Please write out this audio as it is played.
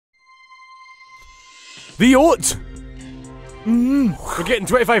The oat! We're getting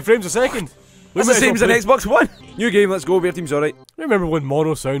 25 frames a second. That's the same as an Xbox One. New game, let's go. Bear team's alright. I remember when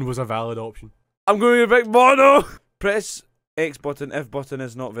mono sound was a valid option. I'm going to pick mono. Press X button. If button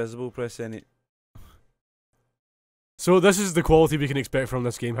is not visible, press any. So this is the quality we can expect from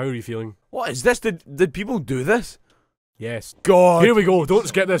this game. How are you feeling? What is this? Did people do this? Yes. God. Here we go. Don't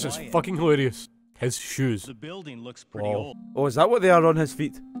skip this. It's fucking hilarious. His shoes. The building looks pretty old. Oh, is that what they are on his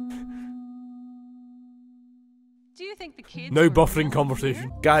feet? Do you think the kids Now buffering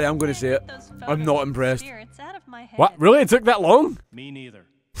conversation. Gary, I'm going to say it. I'm not impressed. What? Really? It took that long? Me neither.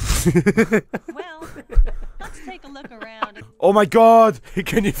 Well, let's take a look around. Oh my God.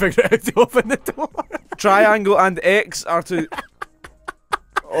 Can you figure out how to open the door? Triangle and X are to...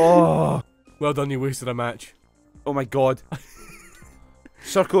 Oh. Well done, you wasted a match. Oh my God.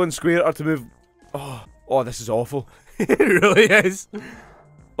 Circle and square are to move... Oh. Oh, this is awful. It really is.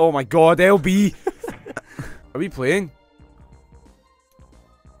 Oh my God, LB. Are we playing?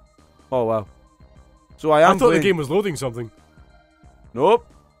 Oh wow. So I thought playing. the game was loading something. Nope.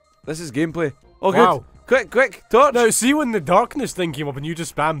 This is gameplay. Oh Wow. good. Quick, torch. Now see when the darkness thing came up and you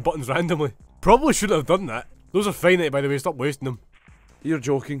just spam buttons randomly. Probably shouldn't have done that. Those are finite, by the way, stop wasting them. You're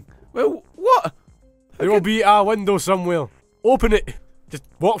joking. Well, what? There will be a window somewhere. Open it. Just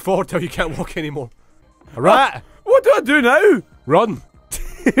walk forward till you can't walk anymore. A rat. What do I do now? Run.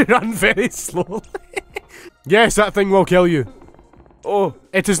 Run very slowly. Yes, that thing will kill you. Oh.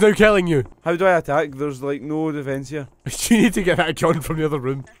 It is now killing you. How do I attack? There's like no defense here. You need to get that gun from the other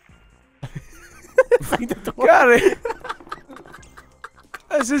room. Find a door. Gary!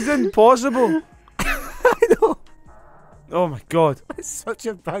 This is impossible. I know. Oh my God. It's such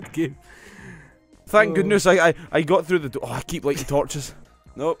a bad game. Thank goodness I got through the door. Oh, I keep lighting torches.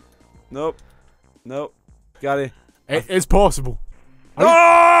 Nope. Gary. It is possible.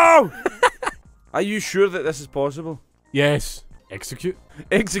 No! Are you sure that this is possible? Yes. Execute.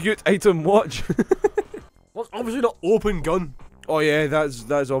 Execute item watch. Well, it's obviously not open gun. Oh yeah,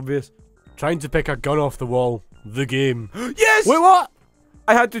 that's obvious. Trying to pick a gun off the wall. The game. Yes! Wait, what?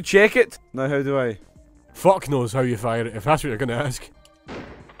 I had to check it. Now how do I? Fuck knows how you fire it, if that's what you're gonna ask.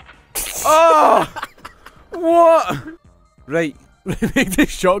 Oh! What? Right. Make this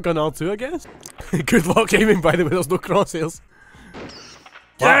shotgun R2, I guess? Good luck aiming, by the way, there's no crosshairs.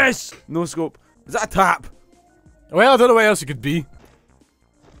 Yes! No scope. Is that a tap? Well, I don't know what else it could be.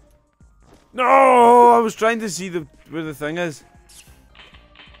 No! I was trying to see where the thing is.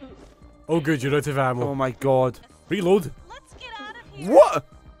 Oh good, you're out of ammo. Oh my God. Reload. Let's get out of here. What?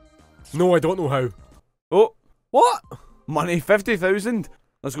 No, I don't know how. Oh. What? Money, 50,000.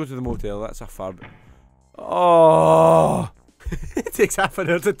 Let's go to the motel, that's a far bit. Oh. It takes half an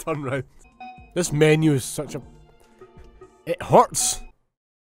hour to turn round. This menu is such a... It hurts.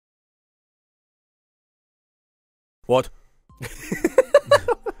 What?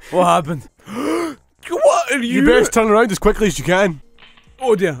 What happened? What are you? You best turn around as quickly as you can.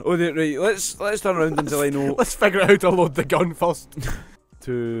 Oh dear, right. Let's turn around until I know. Let's figure out how to load the gun first.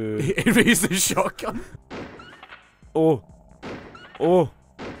 To Erase the shotgun. Oh.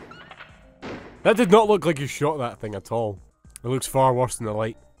 That did not look like you shot that thing at all. It looks far worse than the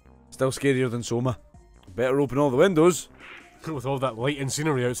light. Still scarier than Soma. Better open all the windows. With all that light and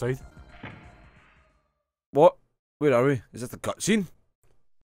scenery outside. What? Where are we? Is this the cutscene?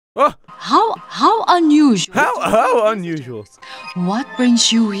 Oh! How unusual. How unusual. What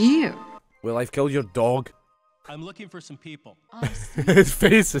brings you here? Well, I've killed your dog. I'm looking for some people. His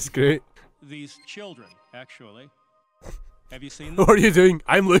face is great. These children, actually. Have you seen them? What are you doing?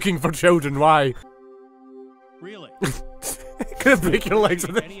 I'm looking for children, why? Really? Gonna break your legs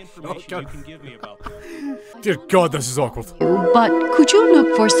with Any it. information you can give me about them? Dear God, this is awkward. But could you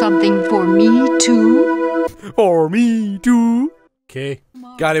look for something for me too? For me too. Okay.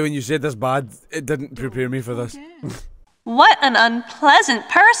 Gary, when you said this bad, it didn't prepare me for this. What an unpleasant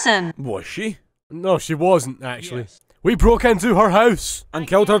person. Was she? No, she wasn't, actually. Yes. We broke into her house. And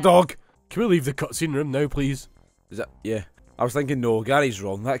killed her dog. Can we leave the cutscene room now, please? Is that? Yeah. I was thinking, no, Gary's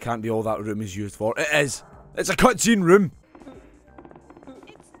wrong. That can't be all that room is used for. It is. It's a cutscene room.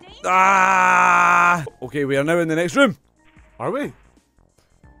 Ah! Okay, we are now in the next room. Are we?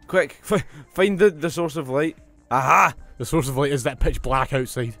 Quick, find the source of light. Aha! The source of light is that pitch black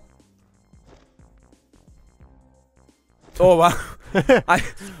outside. Oh wow!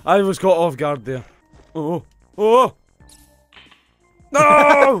 I was caught off guard there. Oh!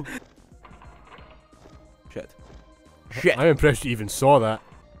 No! Shit! I'm impressed you even saw that.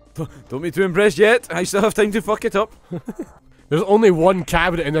 Don't be too impressed yet. I still have time to fuck it up. There's only one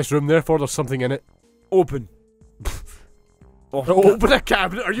cabinet in this room, therefore there's something in it. Open. Open a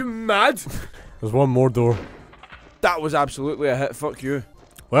cabinet? Are you mad? There's one more door. That was absolutely a hit. Fuck you.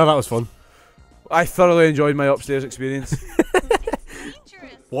 Well, that was fun. I thoroughly enjoyed my upstairs experience.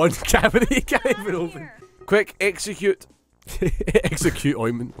 Dangerous. One cabinet you can't even open. Here. Quick, execute. Execute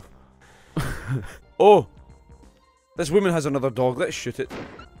ointment. Oh. This woman has another dog. Let's shoot it.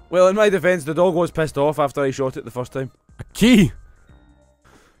 Well, in my defence, the dog was pissed off after I shot it the first time. A key.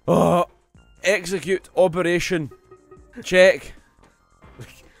 Oh. Execute operation. Check.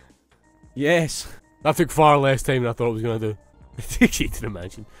 Yes. That took far less time than I thought it was going to do. Take you to the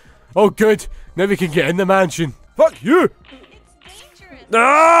mansion. Oh, good. Now we can get in the mansion. Fuck you! It's dangerous.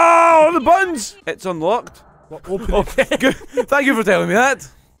 Ah, all the buttons! It's unlocked. Well, open Oh, it. good. Thank you for telling me that.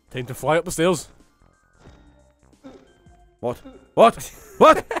 Time to fly up the stairs. What? What?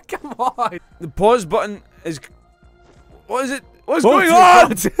 What? Come on. The pause button is... What is it? What's Oh, going dear on?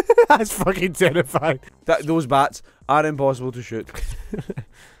 God. That's fucking terrifying. Those bats are impossible to shoot.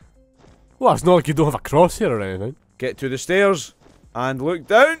 Well, it's not like you don't have a crosshair or anything. Get to the stairs and look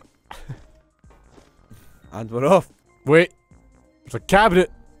down. And we're off. Wait. There's a cabinet.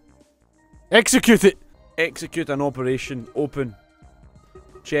 Execute it. Execute an operation. Open.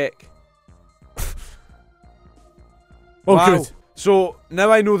 Check. Oh, Wow. good. So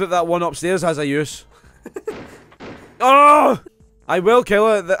now I know that that one upstairs has a use. Oh! I will kill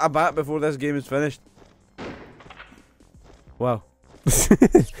a bat before this game is finished. Wow.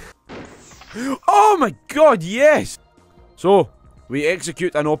 Oh my god, yes! So, we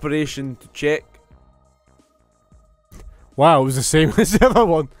execute an operation to check. Wow, it was the same as the other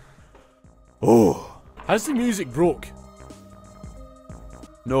one. Oh. Has the music broke?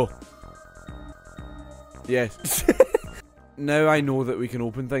 No. Yes. Now I know that we can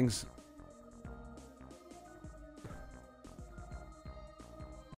open things.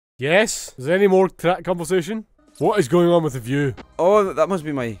 Yes? Is there any more to that conversation? What is going on with the view? Oh, that must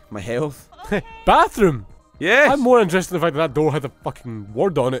be my health. Bathroom! Yes! I'm more interested in the fact that that door had a fucking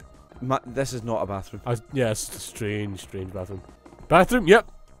word on it. This is not a bathroom. Yeah, it's a strange bathroom. Bathroom, yep.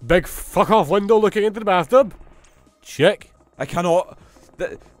 Big fuck off window looking into the bathtub. Check. I cannot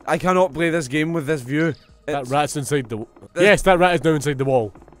play this game with this view. That rat's inside the... This- Yes, that rat is now inside the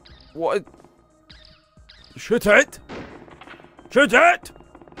wall. What? Shoot it! Shoot it!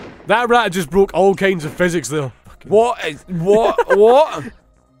 That rat just broke all kinds of physics there. What is what?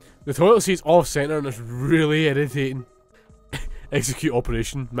 The toilet seat's off centre and it's really irritating. Execute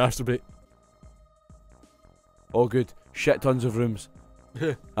operation, masturbate. Oh good, shit tons of rooms.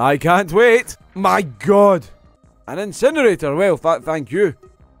 I can't wait. My god, an incinerator. Well, thank you,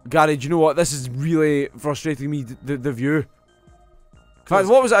 Gary. Do you know what? This is really frustrating me. The view. In fact,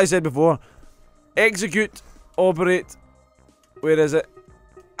 what was it I said before? Execute, operate. Where is it?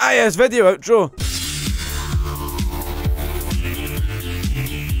 Ah yes, video outro.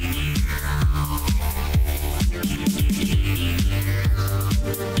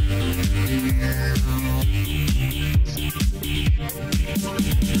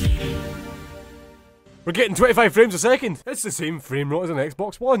 We're getting 25 frames a second. It's the same frame rate as an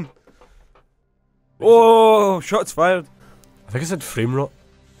Xbox One. Oh, shots fired. I think I said frame rate.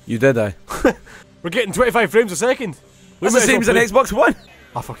 You did, I. We're getting 25 frames a second. That's the same as an Xbox One.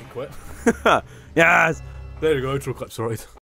 I fucking quit. Yes. There you go, outro clip sorted.